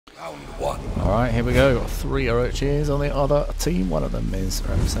Alright, here we go. Got 3 Orochis on the other team. One of them is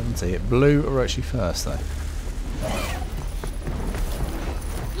round 70. Blue Orochi first, though.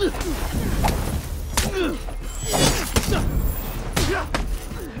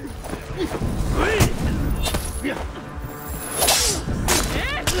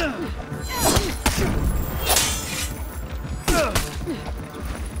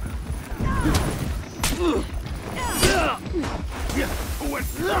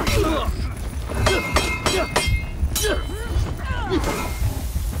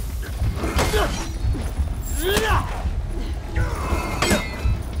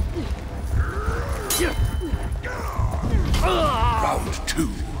 Round 2.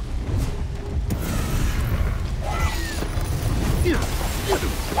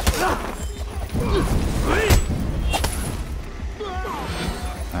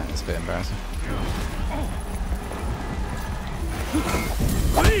 That's a bit embarrassing.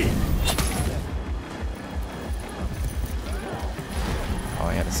 Oh,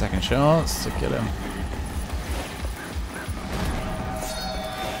 he had a second chance to kill him.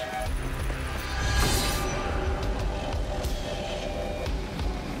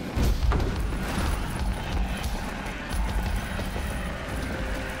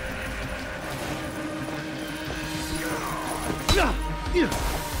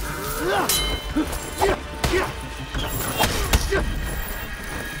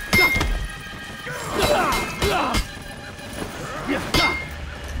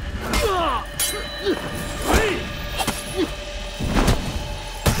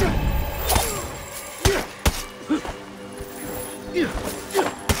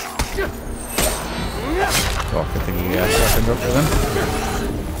 Oh, good thing you second up with him.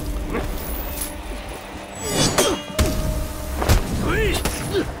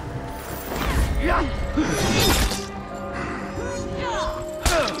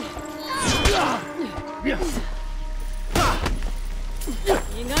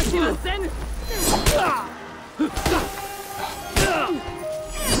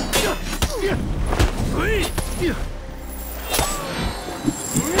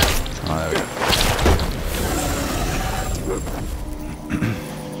 Oh, there we go.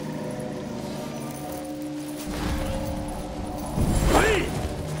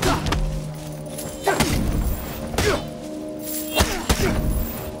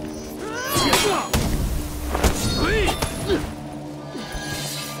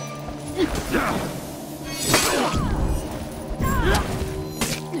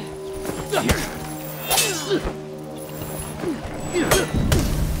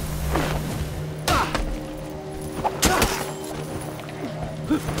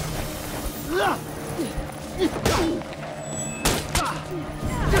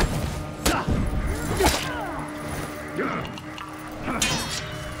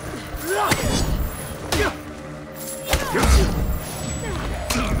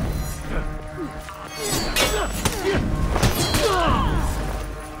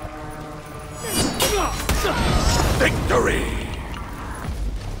 Victory!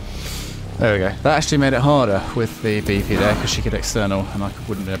 There we go. That actually made it harder with the BP there because she could external and I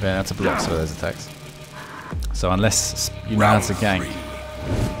wouldn't have been able to block some of those attacks. So unless you know how to gank,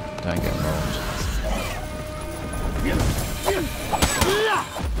 don't get involved.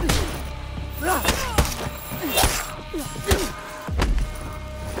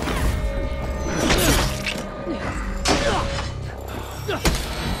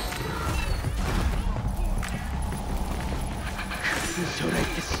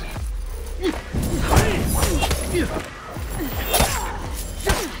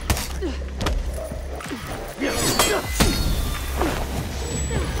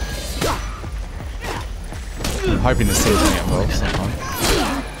 I'm hoping the seals can get involved sometime.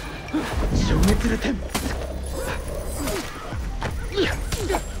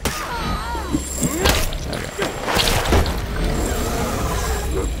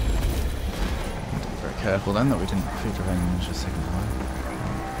 Very careful then that we didn't feed revenge a second time.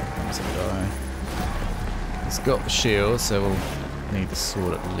 It's got the shield, so we'll need the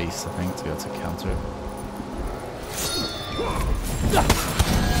sword at least, I think, to be able to counter it.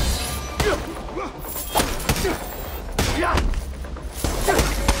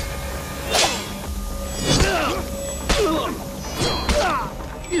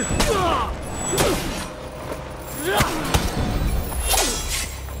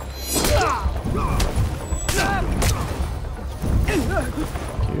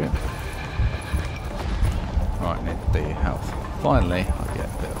 Right, need the health. Finally, I get a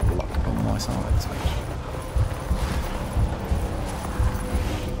bit of luck on my side this match.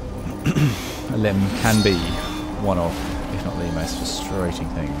 A limb can be one of, if if not the most frustrating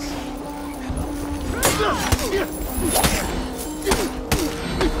things.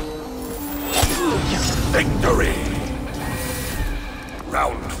 Victory!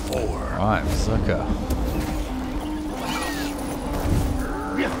 Round 4. Alright, Berserker.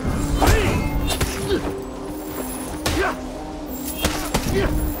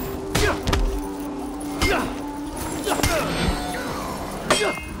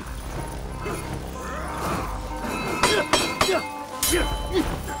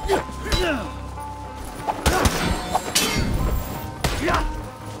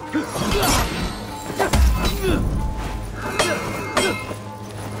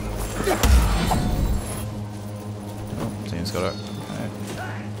 Team's got it. Okay.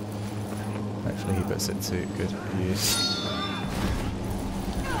 Hopefully he puts it to good use.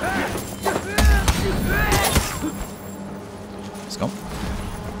 It's gone.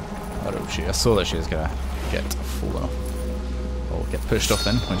 Oh shit, I saw that she was gonna get fallen off. Or get pushed off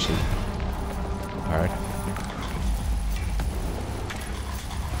then when she parried.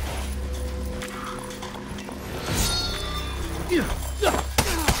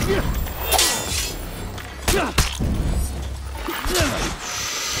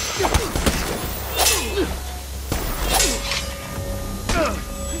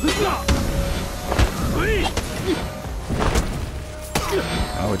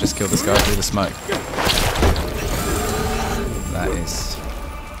 Oh, we just killed this guy through the smoke. That is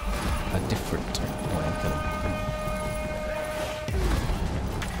a different way of killing.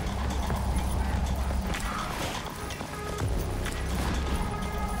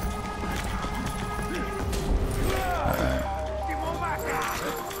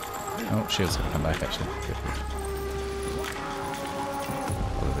 Oh, shield's gonna come back actually. Good.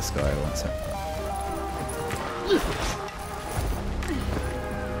 Follow this guy wants it.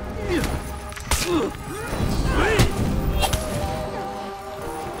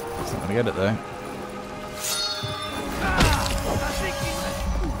 It's not gonna get it though.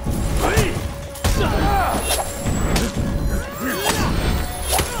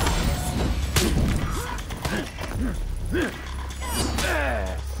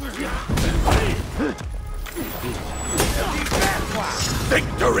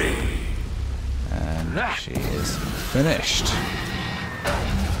 Victory! And she is finished.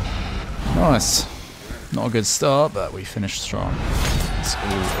 Nice. Not a good start, but we finished strong. That's all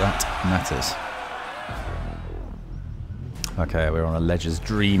that matters. Okay, we're on a Ledger's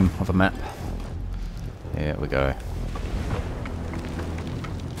Dream of a map. Here we go.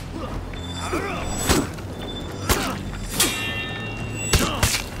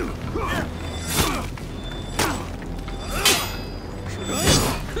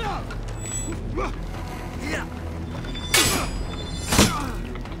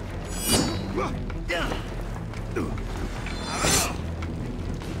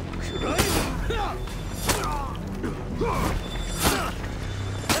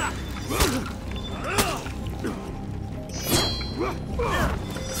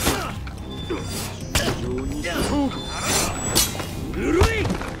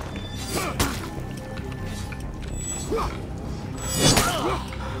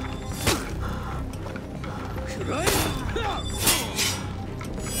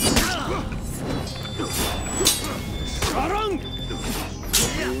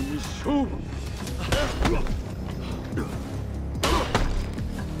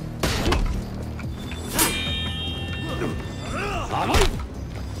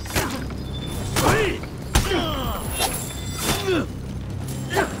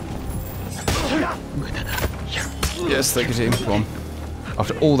 Yes, thank you, team. Come on.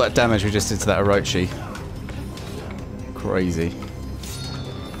 After all that damage we just did to that Orochi. Crazy.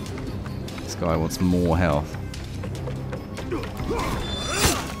 This guy wants more health.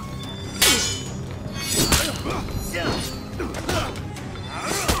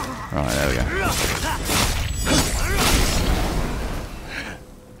 Right, there we go.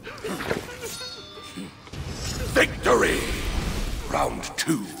 Victory! Round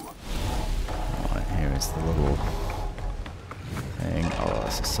 2. Right, here is the little thing. Oh,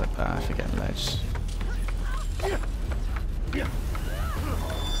 this is so bad for getting ledged.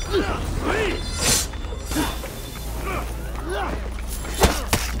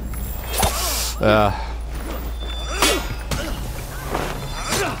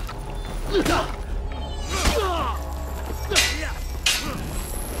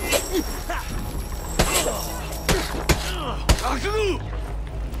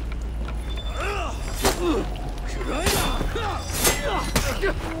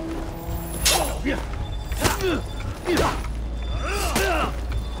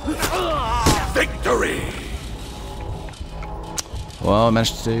 Victory! Well, I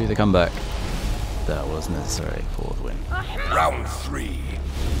managed to do the comeback. That was necessary for the win. Round 3.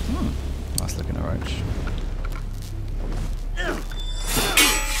 Nice looking roach.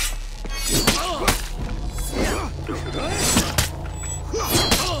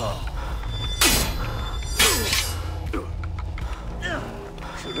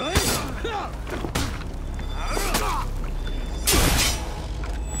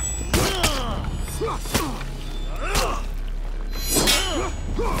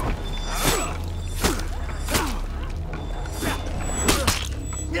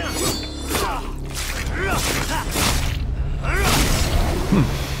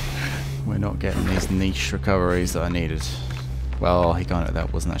 We're not getting these niche recoveries that I needed. Well, he kind of,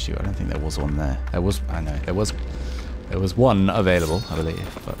 that wasn't actually, I don't think there was one there. There was, I know, there was one available, I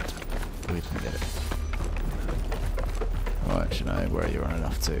believe, but we didn't get it. Right, you know where you're running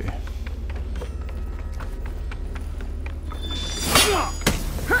off to.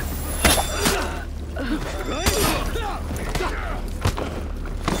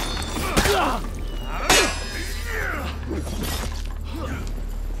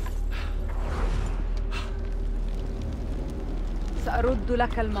 سأرد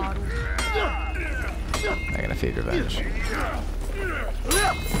لك المعروف. They're gonna feed revenge.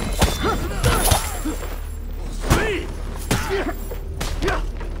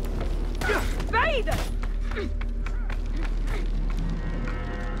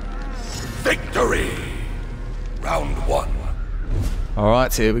 Victory! Round 1.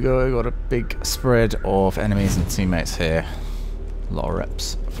 Alright, here we go. We've got a big spread of enemies and teammates here. A lot of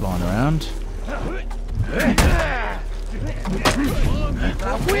reps flying around.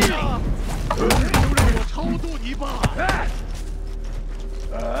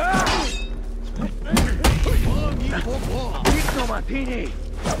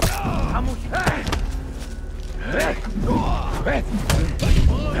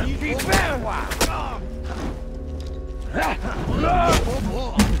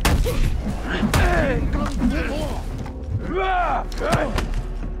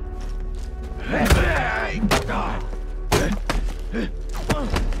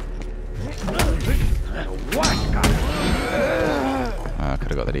 I could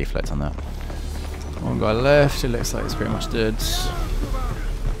have got the deflect on that. One guy left, it looks like he's pretty much dead.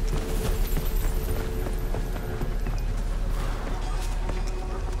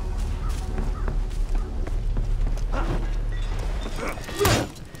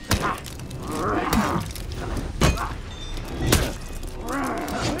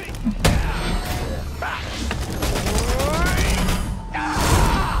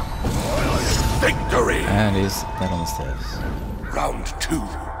 Victory! And he's dead on the stairs. Round 2.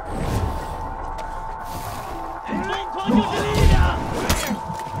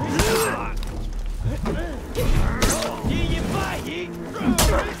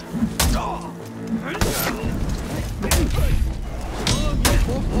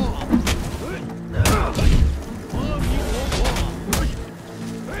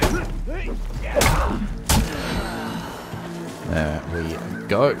 There we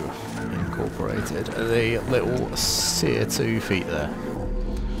go. Incorporated the little Seer 2 feat there.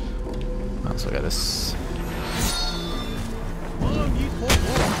 Might as well get this.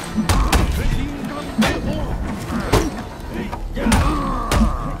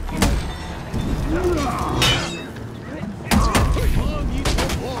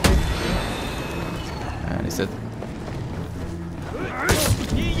 And he said,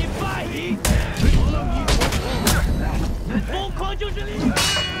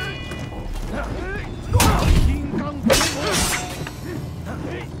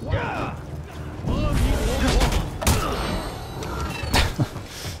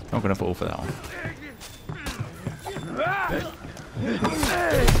 not gonna fall for that one.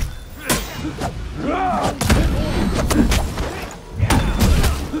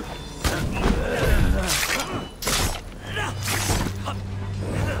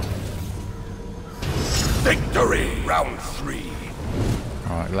 Victory! Round 3.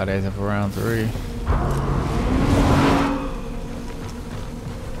 Alright, Gladiator for round 3.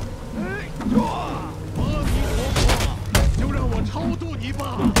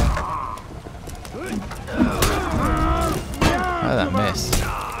 Oh, that missed.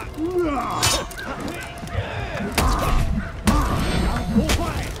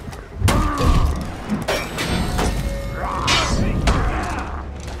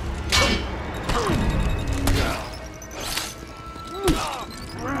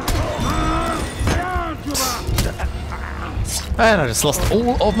 And I just lost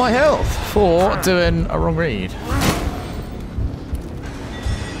all of my health for doing a wrong read.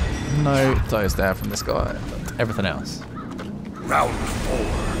 No dose there from this guy, but everything else. Round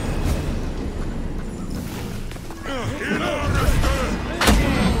 4.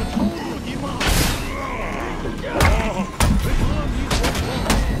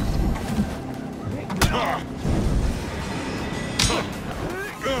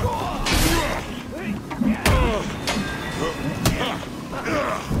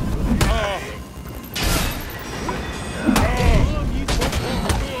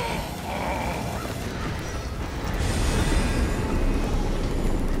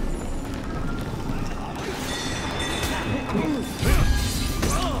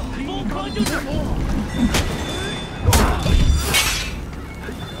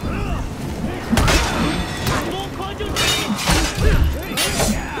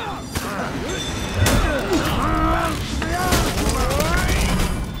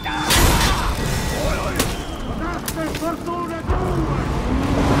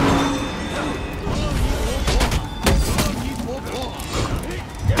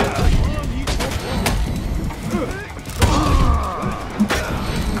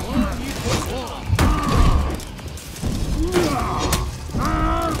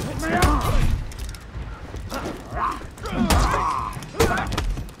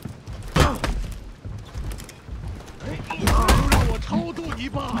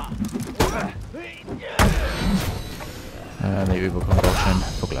 The Uber Convulsion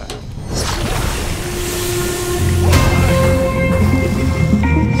for Glow.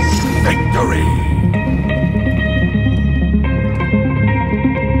 Victory!